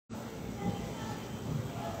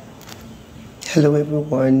Hello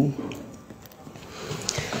everyone.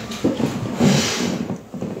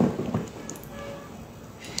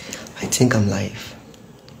 I think I'm live.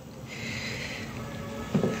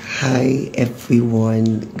 Hi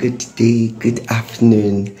everyone. Good day, good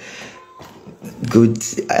afternoon.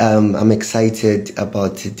 I'm excited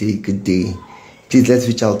about today. Good day. Please let's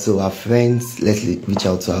reach out to our friends. Let's reach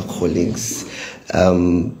out to our colleagues.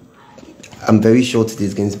 I'm very sure today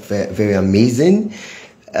is going to be very, very amazing.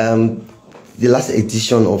 The last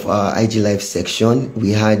edition of our IG Live section,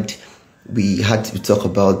 we had to talk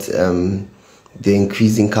about the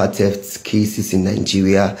increasing car theft cases in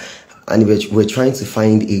Nigeria, and we're trying to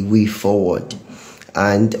find a way forward.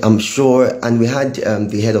 And I'm sure, and we had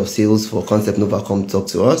the head of sales for Concept Nova come talk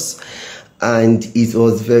to us, and it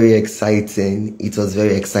was very exciting. It was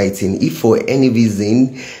very exciting. If for any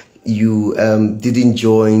reason you didn't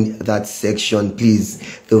join that section,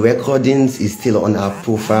 please, the recordings is still on our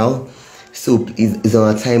profile, so it's on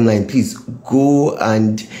our timeline. Please go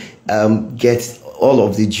and get all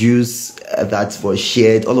of the juice that was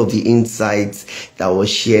shared, all of the insights that was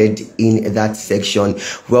shared in that section.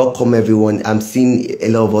 Welcome everyone. I'm seeing a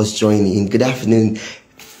lot of us joining. Good afternoon.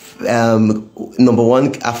 Number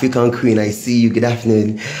one African queen, I see you. Good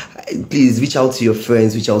afternoon. Please reach out to your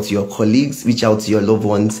friends, reach out to your colleagues, reach out to your loved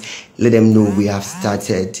ones. Let them know we have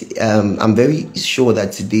started. I'm very sure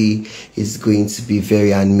that today is going to be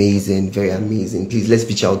very amazing, very amazing. Please let's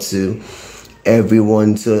reach out to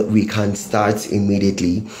everyone so we can start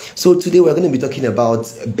immediately. So today we're going to be talking about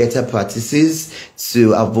better practices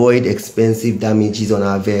to avoid expensive damages on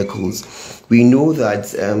our vehicles. We know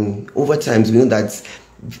that over time, we know that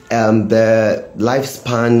the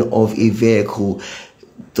lifespan of a vehicle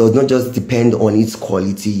does not just depend on its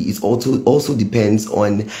quality, it also depends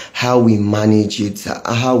on how we manage it,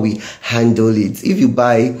 how we handle it. If you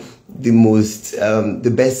buy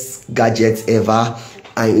the best gadget ever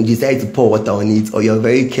and you decide to pour water on it, or you're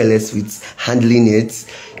very careless with handling it,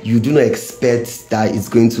 you do not expect that it's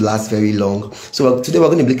going to last very long. So today we're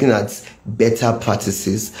going to be looking at better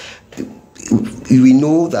practices. We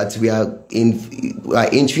know that we are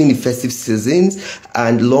entering the festive seasons,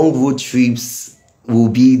 and long road trips will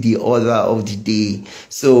be the order of the day.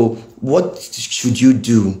 So what should you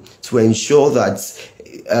do to ensure that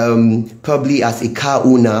probably as a car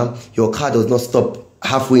owner, your car does not stop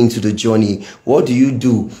halfway into the journey? What do you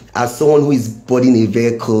do as someone who is boarding a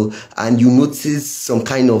vehicle and you notice some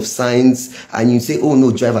kind of signs and you say, oh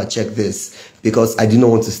no, driver, check this, because I do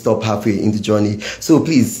not want to stop halfway in the journey? So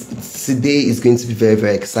please, today is going to be very,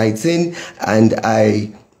 very exciting, and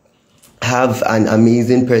I have an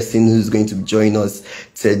amazing person who's going to join us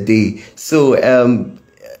today. So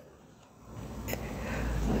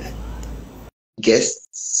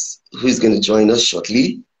guests who's going to join us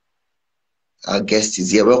shortly. Our guest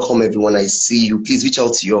is here. Welcome everyone. I see you. Please reach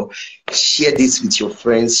out to share this with your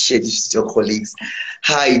friends, share this with your colleagues.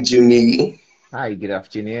 Hi, Jimmy. Hi, good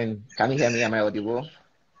afternoon. Can you hear me? Am I audible?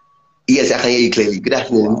 Yes, I can hear you clearly. Good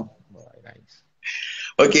afternoon. Wow. All right, nice.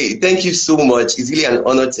 Okay, thank you so much. It's really an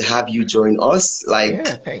honor to have you join us.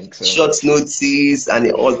 Yeah, thanks so short much. notice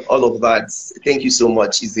and all of that. Thank you so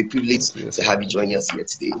much. It's a privilege Thank you to so have you much. join us here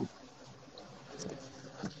today.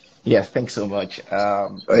 Yes, thanks so much.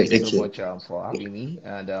 All right, Thank you thank so you. much for having me,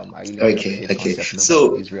 and I really Okay, appreciate okay. Concept Nova for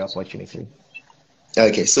So, this rare opportunity.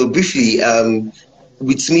 okay, so briefly,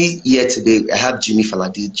 with me here today, I have Jimmy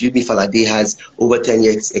Falade. Jimmy Falade has over 10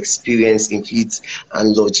 years experience in fleet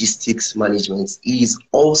and logistics management. He is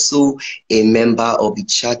also a member of the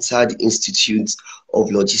Chartered Institute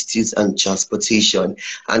of Logistics and Transportation,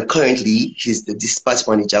 and currently he's the dispatch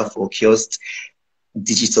manager for Kiosk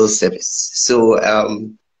Digital Service. So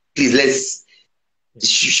please let's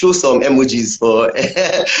show some emojis for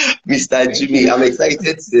Mr. Thank Jimmy. you. I'm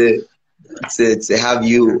excited to have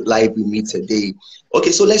you live with me today.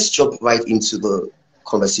 Okay, so let's jump right into the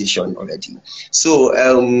conversation already. So,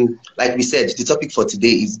 like we said, the topic for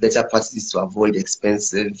today is better practices to avoid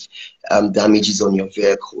expensive damages on your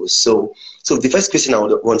vehicle. So the first question I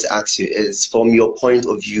would want to ask you is, from your point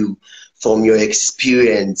of view, from your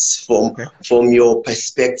experience, from your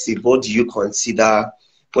perspective, what do you consider?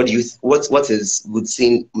 What is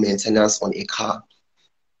routine maintenance on a car?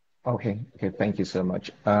 Okay, thank you so much.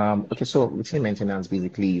 Okay, so routine maintenance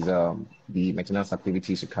basically is the maintenance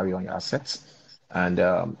activities you carry on your assets, and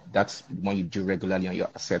that's what you do regularly on your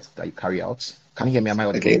assets that you carry out. Can you hear me? Am I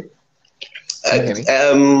audible? Okay. Can you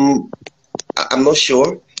hear me? I'm not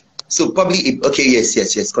sure. So probably, okay,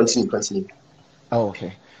 yes. Continue. Oh,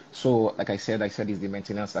 okay. So, like I said, is the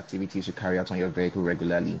maintenance activities you carry out on your vehicle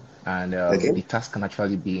regularly, and Okay. the task can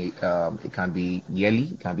actually be, it can be yearly,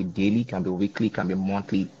 it can be daily, it can be weekly, it can be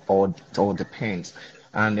monthly, or it all depends.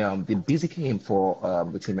 And the basic aim for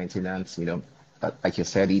routine maintenance, like you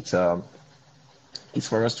said, it's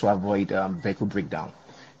for us to avoid vehicle breakdown.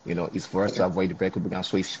 It's for us to Okay. avoid the vehicle breakdown.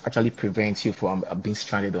 So it actually prevents you from being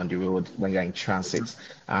stranded on the road when you're in transit.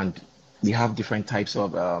 And we have different types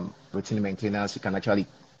of routine maintenance. You can actually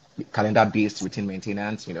calendar-based routine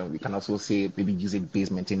maintenance. We can also say maybe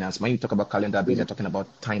usage-based maintenance. When you talk about calendar-based, you're talking about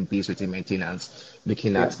time-based routine maintenance,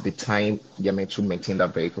 looking at Yeah. the time you're meant to maintain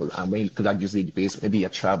that vehicle. And when you look at usage-based, maybe you're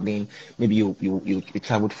traveling, maybe you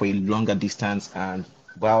traveled for a longer distance, and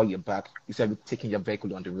while you're back, instead of taking your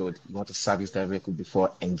vehicle on the road, you want to service that vehicle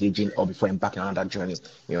before engaging or before embarking on that journey.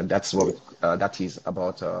 That's what that is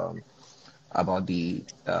about the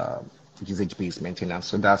usage-based maintenance.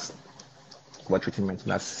 So that's what routine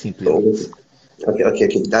maintenance simply Oh, means. okay.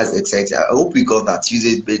 That's exciting. I hope we got that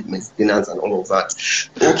usage-based maintenance and all of that.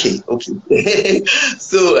 Okay.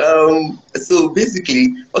 So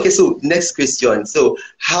basically, okay. So next question. So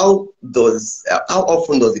how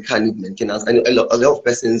often does the car need maintenance? And a lot of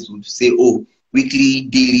persons would say, oh, weekly,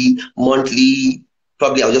 daily, monthly.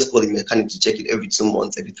 Probably I'll just call the mechanic to check it every 2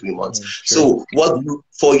 months, every 3 months. Sure. So what do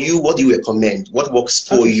you recommend? What works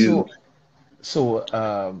for Okay, you?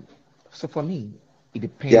 so for me, it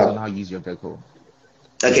depends on Yeah. how you use your vehicle.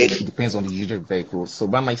 Okay. It depends on the user vehicle. So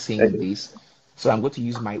why am I saying Okay. this? So I'm going to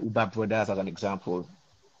use my Uber brothers as an example.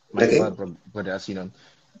 My Okay. brothers,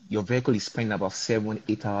 your vehicle is spending about 7,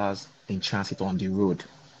 8 hours in transit on the road.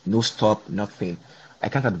 No stop, nothing. I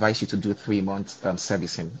can't advise you to do 3 months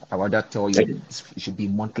servicing. I would rather tell you Okay. it should be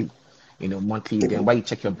monthly. Monthly. Then Okay. why you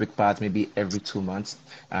check your brake pads maybe every 2 months.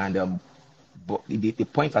 And but the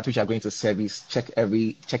point at which you're going to service, check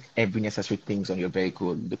every necessary things on your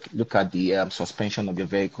vehicle. Look at the suspension of your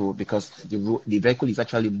vehicle because the vehicle is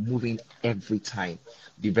actually moving every time.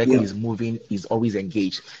 The vehicle Yeah. is moving, is always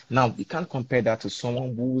engaged. Now you can't compare that to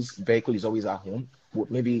someone whose vehicle is always at home,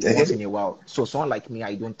 but maybe once Okay. in a while. So someone like me,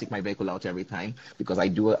 I don't take my vehicle out every time because I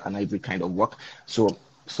do an hybrid kind of work. So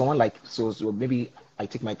so maybe I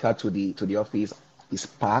take my car to the office, it's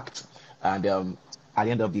parked, and at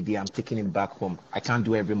the end of the day, I'm taking it back home. I can't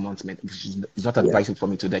do every month, man. It's not Yeah. advisable for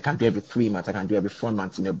me to do. I can't do every 3 months. I can do every 4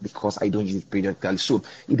 months, because I don't use it periodically. So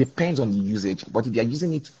it depends on the usage. But if you're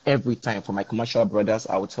using it every time, for my commercial brothers,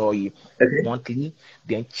 I will tell you Okay. monthly,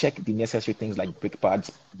 then check the necessary things like brake pads.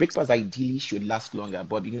 Brake pads ideally should last longer,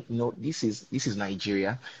 but this is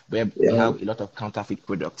Nigeria, where we Yeah. have a lot of counterfeit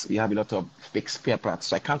products. We have a lot of fake spare parts.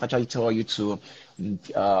 So I can't actually tell you to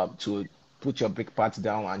put your brake pads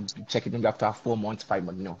down and check it maybe after 4 months, 5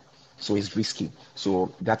 months. No, so it's risky.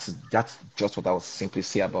 So that's just what I would simply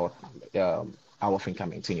say about how often you can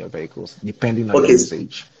maintain your vehicles, depending on your Okay.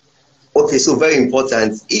 usage. Okay. So very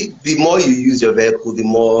important. The more you use your vehicle, the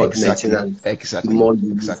more Exactly, maintenance, the exactly, more you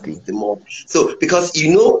use it, exactly. the more. So because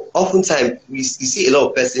oftentimes you see a lot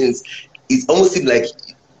of persons. It almost seems like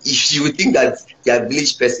if you would think that they are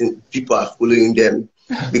village person, people are following them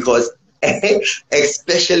because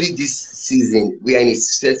especially this season, we are in a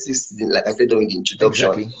stressful season. Like I said during the introduction,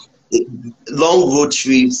 Exactly. it- long road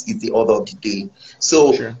trips is the order of the day.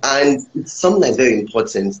 So, Sure. and it's something that's very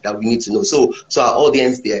important that we need to know. So our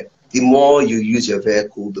audience there, the more you use your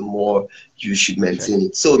vehicle, the more you should Sure. maintain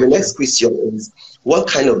it. So the Sure. next question is, what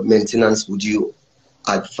kind of maintenance would you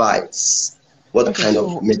advise? What Okay, kind of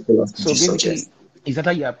so maintenance would so you basically, suggest? is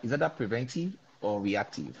that preventive or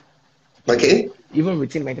reactive? Okay. Even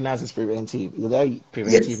routine maintenance is preventive. Either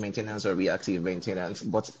preventive Yes. maintenance or reactive maintenance,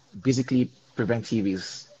 but basically preventive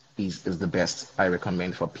is the best I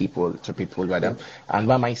recommend for people Yeah. rather. And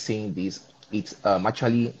why am I saying this? It's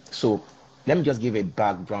actually so. Let me just give a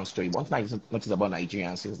background story. One thing I notice about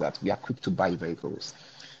Nigerians is that we are quick to buy vehicles.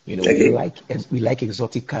 We Okay. like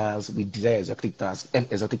exotic cars. We desire exotic cars.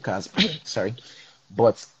 Sorry,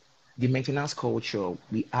 but the maintenance culture,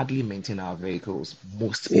 we hardly maintain our vehicles.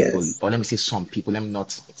 Most people, Yes. or let me say some people, let me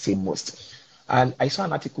not say most. And I saw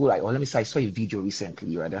an article, or let me say, I saw a video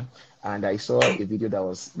recently, rather, and I saw a video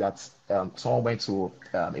that someone went to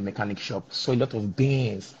a mechanic shop, saw a lot of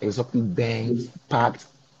bins, exotic bins parked.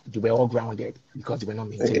 They were all grounded because they were not Okay.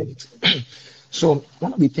 maintaining it. So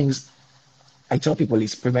one of the things I tell people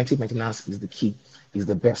is preventive maintenance is the key, is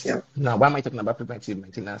the best. Yeah. Now, why am I talking about preventive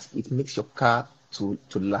maintenance? It makes your car to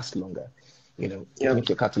last longer. It Yeah. makes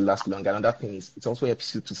your car to last longer. Another thing is it also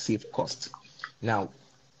helps you to save costs. Now,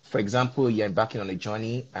 for example, you're embarking on a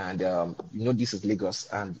journey and this is Lagos,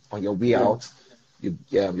 and on your way Yeah. out,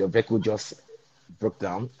 your vehicle just broke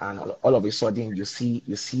down, and all of a sudden you see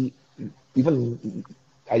even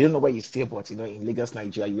I don't know where you stay, but in Lagos,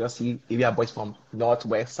 Nigeria, you just see area boys from north,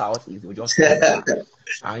 west, south, it will just come car.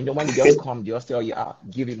 And when they just come, they just tell you,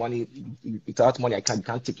 give me money. Without money,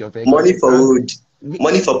 can't take your vehicle. Money for And road,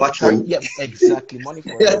 money for sorry, parking. yeah, exactly, money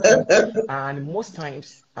for road. And most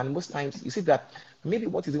times, you see that maybe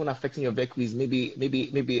what is even affecting your vehicle is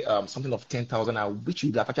maybe something of 10,000, which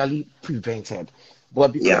you have actually prevented.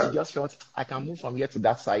 But because you Yeah. just felt I can move from here to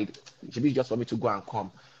that side, it should be just for me to go and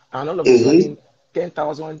come. And all of a Mm-hmm. sudden,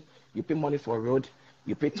 10,000, you pay money for road,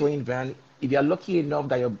 you pay towing van. If you're lucky enough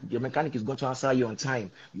that your mechanic is going to answer you on time,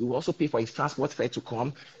 you also pay for his transport fare to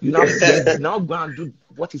come. You now go and do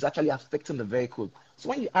what is actually affecting the vehicle. So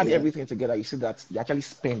when you add Yeah. everything together, you see that you're actually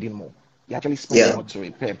spending more. You're actually spending Yeah. more to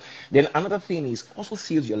repair. Then another thing is also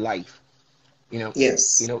saves your life. You know,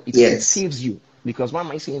 Yes. it Yes. saves you because why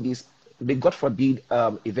am I saying this? May God forbid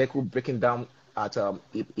a vehicle breaking down at a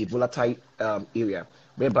volatile area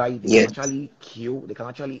whereby they can Yes. actually kill, they can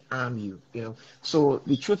actually harm you. So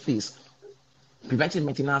the truth is, preventive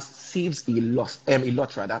maintenance saves a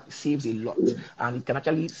lot rather, saves a lot, and it can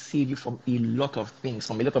actually save you from a lot of things,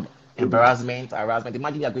 from a lot of embarrassment, harassment.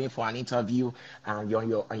 Imagine you're going for an interview and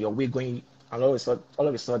you're on your way going, and all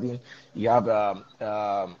of a sudden you have a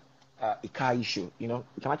car issue. It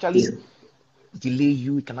can Yeah. actually delay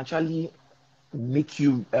you. It can actually make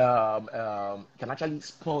you can actually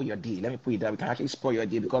spoil your day. Let me put it that we can actually spoil your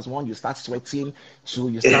day because one, you start sweating, two,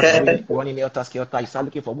 you start going running helter skelter, you start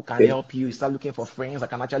looking for who can help you, you start looking for friends that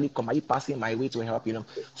can actually come. Are you passing my way to help?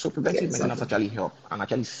 So preventive maintenance Exactly. actually help and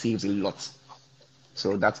actually saves a lot.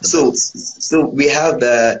 So that's the So, best. so we have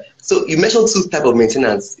the. So you mentioned two type of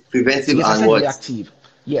maintenance: preventive Yes, I and said what? reactive.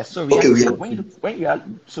 Yes, so Okay, we reactive. have. When you are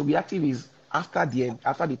so reactive is after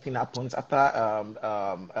the thing happens, after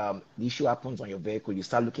the issue happens on your vehicle, you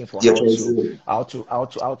start looking for You're how trying to to. how to how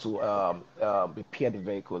to how to repair the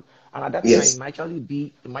vehicle. And at that time, Yes.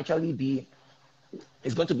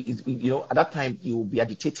 it's going to be at that time you will be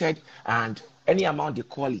agitated, and any amount they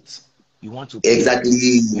call it, you want to pay.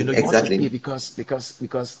 Exactly. You want to pay Exactly. because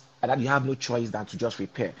at that you have no choice than to just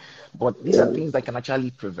repair. But these are Yeah. things that can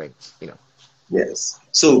actually prevent. Yes.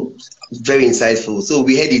 So very insightful. So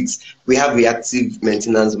we had it. We have reactive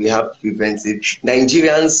maintenance. We have preventive.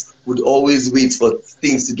 Nigerians would always wait for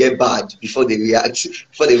things to get bad before they react,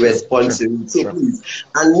 before they True, respond true, to it. So true. please,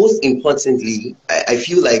 and most importantly, I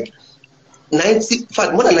feel like 90, in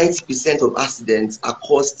fact, more than 90% of accidents are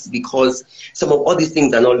caused because some of all these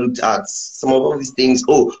things are not looked at. Some of all these things,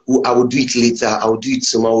 I will do it later, I will do it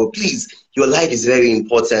tomorrow. Please, your life is very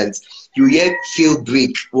important. You hear field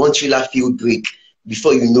break, one trailer field break,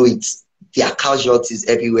 before you know it, there are casualties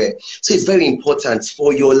everywhere. So it's very important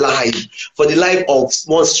for your life, for the life of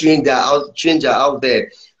one stranger out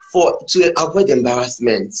there, to avoid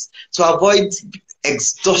embarrassment, to avoid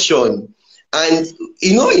extortion. And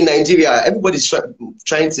in Nigeria, everybody's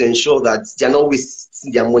trying to ensure that they're not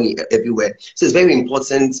wasting their money everywhere. So it's very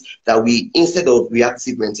important that we, instead of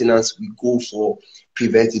reactive maintenance, we go for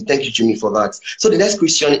preventive. Thank you, Jimmy, for that. So the next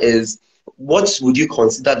question is, what would you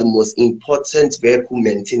consider the most important vehicle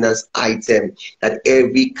maintenance item that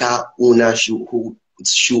every car owner should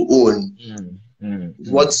own? Mm, mm,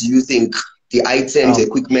 What mm. do you think? The items,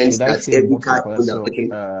 equipment Should I that say every most car important? owner. So,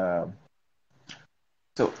 Okay,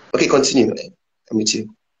 so okay, continue. I'm with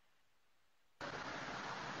you.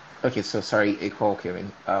 okay. So sorry, a call came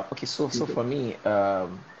in. Okay. So for me,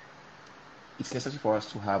 it's necessary for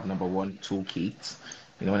us to have number one toolkits.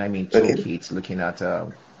 You know what I mean? Okay, Toolkits. Looking at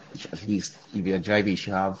least if you're driving, you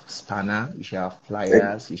should have spanner, you should have okay.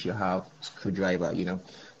 pliers, you should have screwdriver.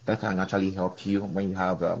 That can actually help you when you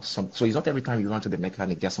have some. So it's not every time you run to the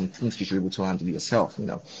mechanic. There's some things you should be able to handle yourself.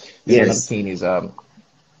 Then another Yes. thing is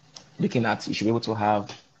looking at you should be able to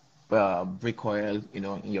have brake oil,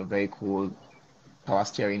 in your vehicle, power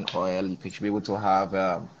steering oil. You should be able to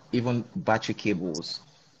have even battery cables.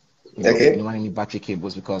 You Okay. want any battery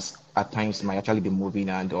cables because at times you might actually be moving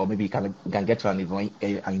or maybe you can get to an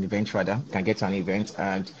event rather, you can get to an event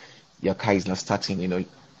and your car is not starting.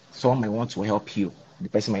 Someone might want to help you. The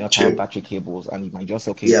person might not have True. battery cables and you might just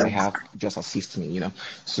say, okay, Yeah. I have, just assist me.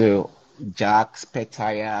 So jacks, spare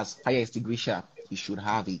tires, fire extinguisher, you should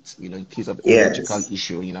have it, in case of electrical Yes.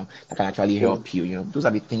 issue, that can actually help you. Those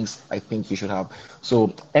are the things I think you should have.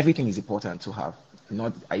 So everything is important to have.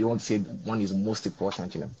 Not, I don't say one is most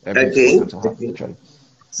important. Everything is Okay. important to have Okay. actually.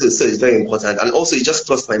 So it's very important. And also, it just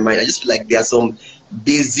crossed my mind. I just feel like there are some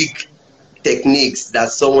basic techniques that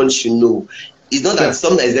someone should know. It's not that Sure.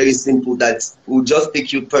 something that is very simple that will just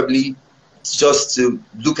take you probably just to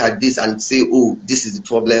look at this and say, oh, this is the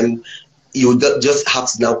problem. just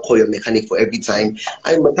have to now call your mechanic for every time.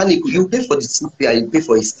 And mechanic, you pay for the CPI, you pay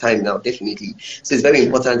for his time now, definitely. So it's very True.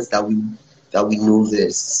 important that we know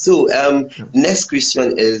this. So True. next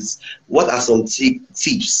question is, what are some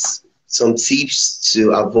tips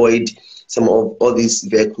to avoid some of all these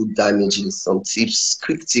vehicle damages? Some tips,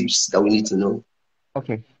 quick tips that we need to know.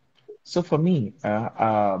 Okay. So for me,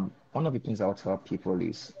 one of the things I would tell people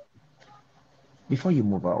is before you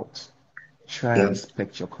move out, try and Yeah.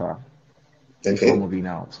 inspect your car before Okay. moving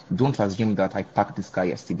out. Don't assume that I parked this car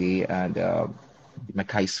yesterday and my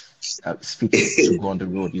car is fit to go on the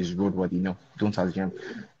road, is roadworthy. No, don't assume.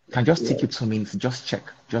 Can just Yeah. take you 2 minutes, just check,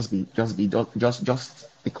 just be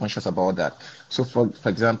conscious about that. So for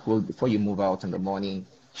example, before you move out in the morning,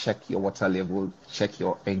 check your water level, check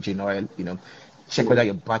your engine oil, check whether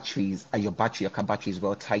your car battery is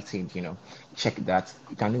well tightened, check that.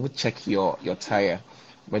 You can even check your tire,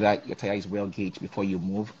 whether your tire is well gauged before you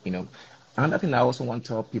move. Another thing I also want to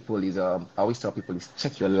tell people is, I always tell people is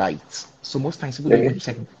check your lights. So most times people don't even Okay.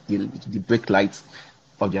 check the brake lights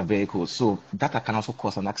of their vehicles. So that can also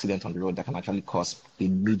cause an accident on the road. That can actually cause a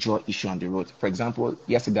major issue on the road. For example,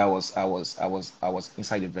 yesterday I was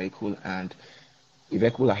inside a vehicle, and a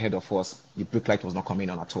vehicle ahead of us, the brake light was not coming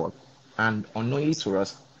on at all. And unknowingly to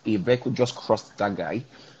us, a vehicle just crossed that guy.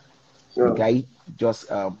 The Yeah. guy just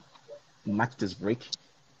matched his brake.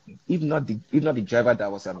 If not the driver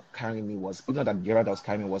that was carrying me was if not that the driver that was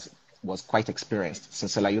carrying me was quite experienced.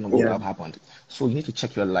 Sincerely, you know what would Yeah. have happened. So you need to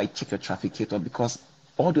check your light, check your trafficator, because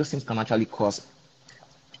all those things can actually cause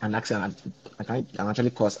an accident and can actually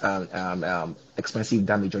cause expensive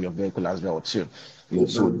damage on your vehicle as well too.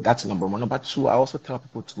 So Mhm. that's number one. Number two, I also tell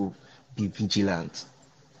people to be vigilant.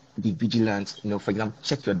 Be vigilant. For example,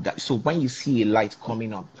 check your so when you see a light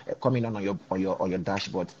coming on your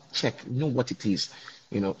dashboard, check, know what it is.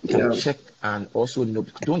 You can Yeah. check, and also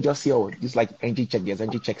don't just say, oh, this like engine check, there's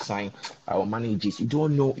engine check sign or manages. You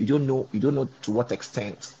don't know to what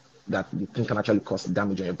extent that the thing can actually cause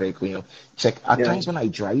damage on your vehicle. Check. At Yeah. times when I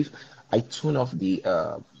drive, I tune off the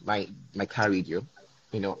my car radio.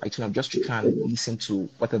 I tune off just to try and listen to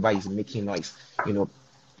whatever is making noise. You know,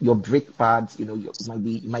 your brake pads, it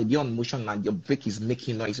might be on motion and your brake is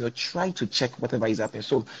making noise. Try to check whatever is happening.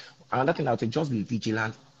 So another thing I would say, just be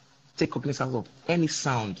vigilant. Take cognizance of any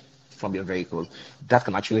sound from your vehicle. That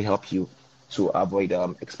can actually help you to avoid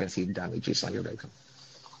expensive damages on your vehicle.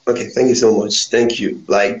 Okay, thank you so much. Thank you.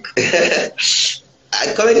 Like,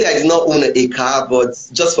 currently I do not own a car, but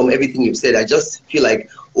just from everything you've said, I just feel like,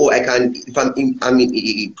 oh, I can. If I'm in, I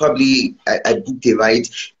mean, probably I booked a ride.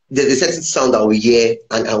 There's a certain sound I will hear,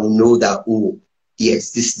 and I will know that, oh,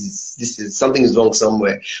 yes, this is something is wrong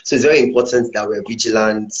somewhere. So it's very important that we're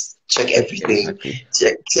vigilant. Check everything. Exactly.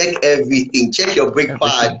 Check everything. Check your brake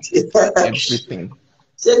pad. Everything. Everything.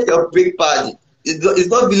 Check your brake pad. It's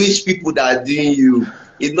not village people that are doing you.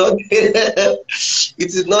 It's not.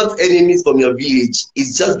 It is not enemies from your village.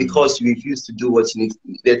 It's just Mm. because you refuse to do what you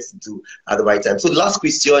needed to do at the right time. So the last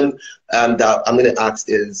question that I'm going to ask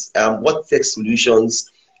is, what tech solutions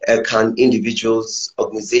can individuals,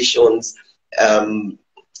 organizations um,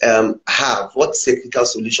 have? What tech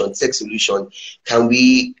solution can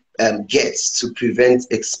we get to prevent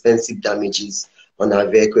expensive damages on our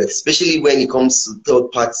vehicle, especially when it comes to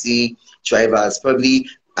third party drivers? Probably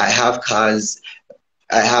I have cars,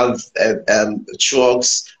 I have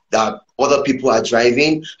trucks that other people are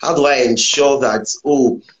driving. How do I ensure that,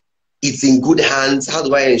 oh, it's in good hands? How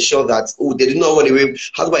do I ensure that, oh, they do not run away?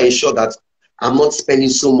 How do I ensure that I'm not spending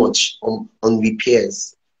so much on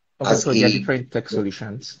repairs Okay, as so there are a different tech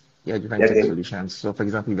solutions. There are different tech okay, solutions. So, for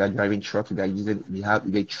example, if you're driving truck, if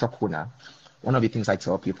you're a truck owner, one of the things I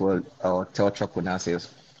tell people or tell truck owners is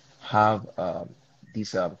have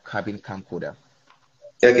this cabin camcorder.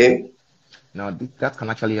 okay, Now, that can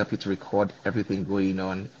actually help you to record everything going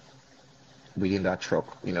on within that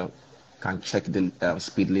truck. Can check the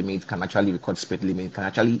speed limit, can actually record speed limit, can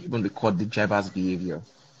actually even record the driver's behavior.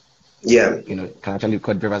 yeah, Can actually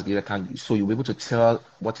record driver's behavior. So you'll be able to tell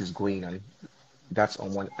what is going on. That's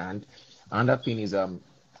on one hand. Another thing is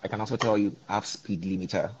I can also tell you have speed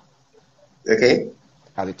limiter okay,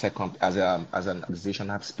 as a as an organization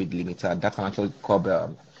have speed limiter that can actually cover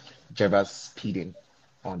drivers speeding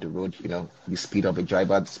on the road. The speed of the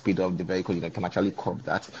driver, the speed of the vehicle. Can actually curb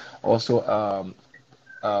that. Also, um,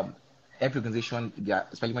 every organization, yeah,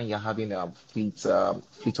 especially when you're having a fleet of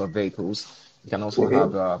vehicles, you can also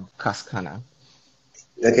have okay, a car scanner.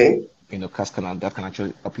 okay, Car scanner that can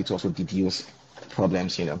actually help you to also deduce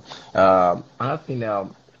problems. Another thing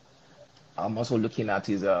I'm also looking at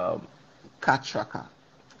is car tracker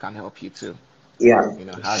can help you too. yeah,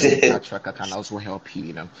 Having a car tracker can also help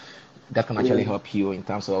you. that can actually help you in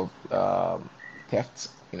terms of theft,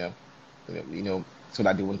 so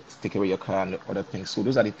that they won't take away your car and other things. So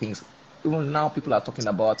those are the things. Even now, people are talking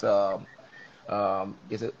about.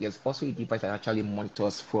 There's also a device that actually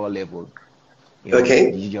monitors fuel level. The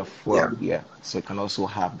Okay. usage of Yeah. fuel. Yeah, so it can also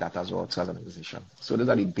have that as well too, as an organization. So those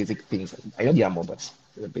are the basic things. I know there are more, but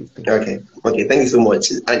the basic things. Okay. Okay. Thank you so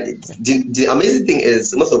much. And Yeah. the amazing thing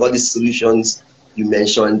is most of all these solutions you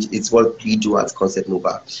mentioned, it's what we do at Concept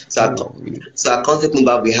Nova. Oh, really? So at Concept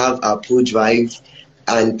Nova, we have our Pro Drive,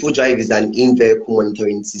 and Pro Drive is an in-vehicle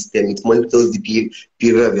monitoring system. It monitors the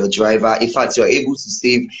behavior of your driver. In fact, you're able to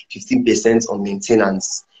save 15% on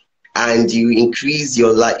maintenance, and you increase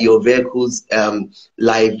your vehicle's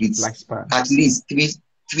life with Lifespan. at least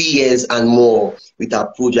 3 years and more with our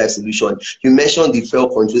Pro Drive solution. You mentioned the fuel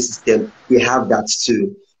control system. We have that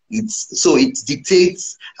too. It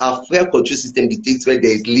dictates, our fuel control system dictates where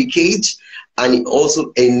there is leakage, and it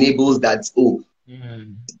also enables that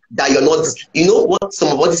that you're not, what, some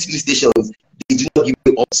of all these police stations, they do not give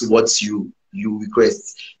you up to what you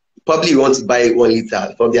request. Probably you want to buy 1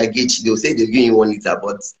 liter from their gauge, they'll say they're giving you 1 liter,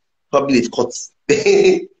 but probably they've cut.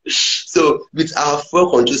 So with our fuel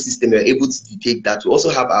control system, we're able to detect that. We also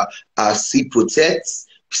have our Seat Protect.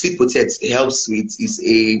 Seat Protect helps with, is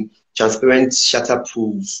a transparent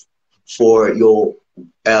shatterproof for your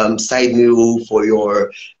side mirror,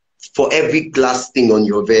 for every glass thing on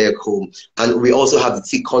your vehicle. And we also have the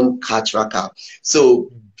T-Con car tracker. So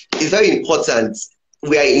it's very important.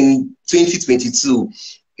 We are in 2022.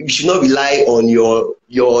 You should not rely on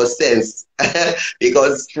your sense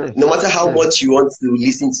because Sure. no matter how much you want to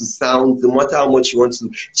listen to sound, no matter how much you want to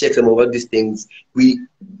check some of all these things, we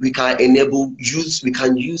can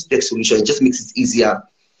use tech solution. It just makes it easier.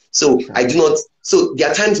 So so there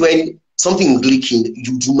are times when something is leaking,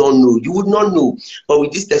 you would not know. But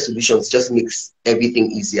with these tech solutions, it just makes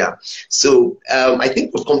everything easier. So I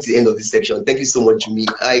think we've come to the end of this section. Thank you so much, Jimmy.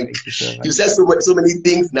 You said so many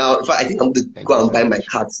things now. In fact, I think I'm going to go and buy my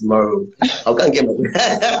car tomorrow. I'll go and get my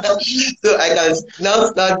so I can now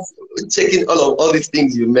start checking all these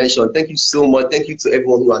things you mentioned. Thank you so much. Thank you to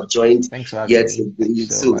everyone who has joined. Thanks for having me.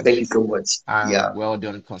 Thank you so much. And well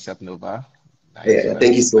done, Concept Nova. Yeah,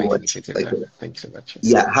 thank you so much. Thank you so much.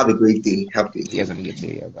 Yeah, have a great day. Yes, have a good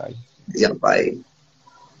day. Bye. Yeah, bye.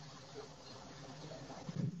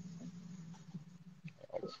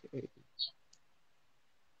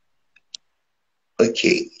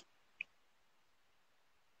 Okay.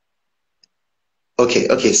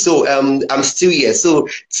 Okay. So I'm still here. So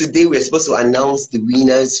today we're supposed to announce the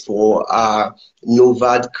winners for our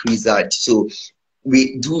Novad Cruzade. So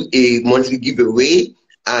we do a monthly giveaway,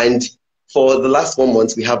 and for the last 1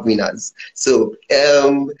 month we have winners. So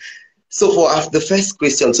for the first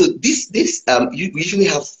question, so we usually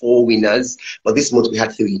have 4 winners, but this month we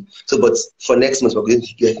had 3. So, but for next month we're going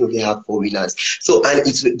to definitely have 4 winners. So, and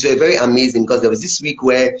it's very amazing because there was this week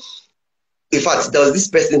where, in fact, there was this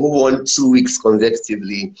person who won 2 weeks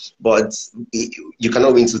consecutively, but you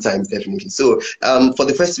cannot win 2 times, definitely. So for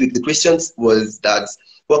the first week, the question was that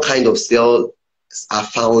what kind of cells are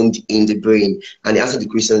found in the brain? And the answer to the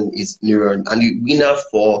question is neuron. And the winner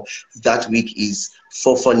for that week is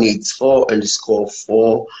 448,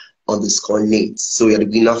 4_4_Nate. So you're the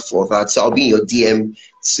winner for that. So I'll be in your DM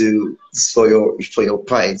for your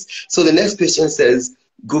prize. So the next question says,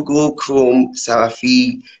 Google, Chrome,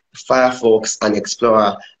 Safari, Firefox, and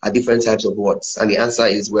Explorer are different types of words, and the answer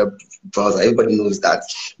is web browser. Everybody knows that.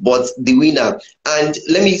 But the winner, and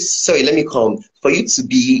let me come, for you to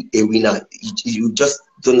be a winner, you just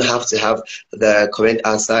don't have to have the correct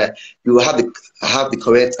answer. You have the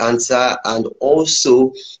correct answer, and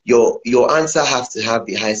also your answer has to have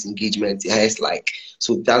the highest engagement, the highest like.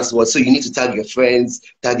 So so you need to tag your friends,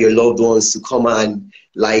 tag your loved ones to come and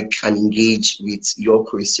like and engage with your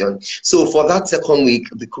question. So for that second week,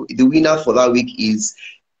 the winner for that week is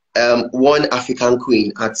One African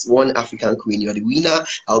Queen. At One African Queen, you're the winner.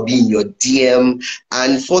 I'll be in your DM.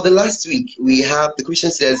 And for the last week, the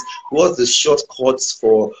question says, what's the shortcuts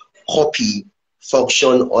for copy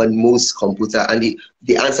function on most computer? And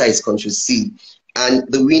the answer is Ctrl+C. And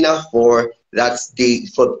the winner for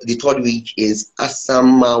for the third week is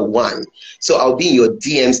Asama1. So I'll be in your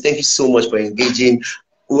DMs. Thank you so much for engaging.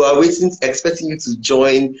 We are expecting you to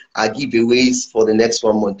join our giveaways for the next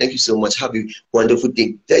 1 month. Thank you so much. Have a wonderful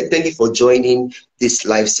day. Thank you for joining this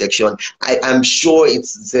live section. I am sure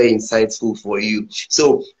it's very insightful for you.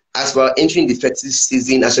 So as we're entering the festive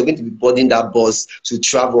season, as you're going to be boarding that bus to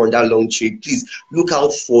travel on that long trip, please look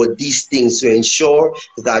out for these things to ensure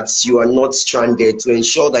that you are not stranded, to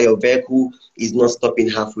ensure that your vehicle is not stopping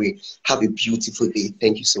halfway. Have a beautiful day.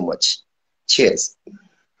 Thank you so much. Cheers.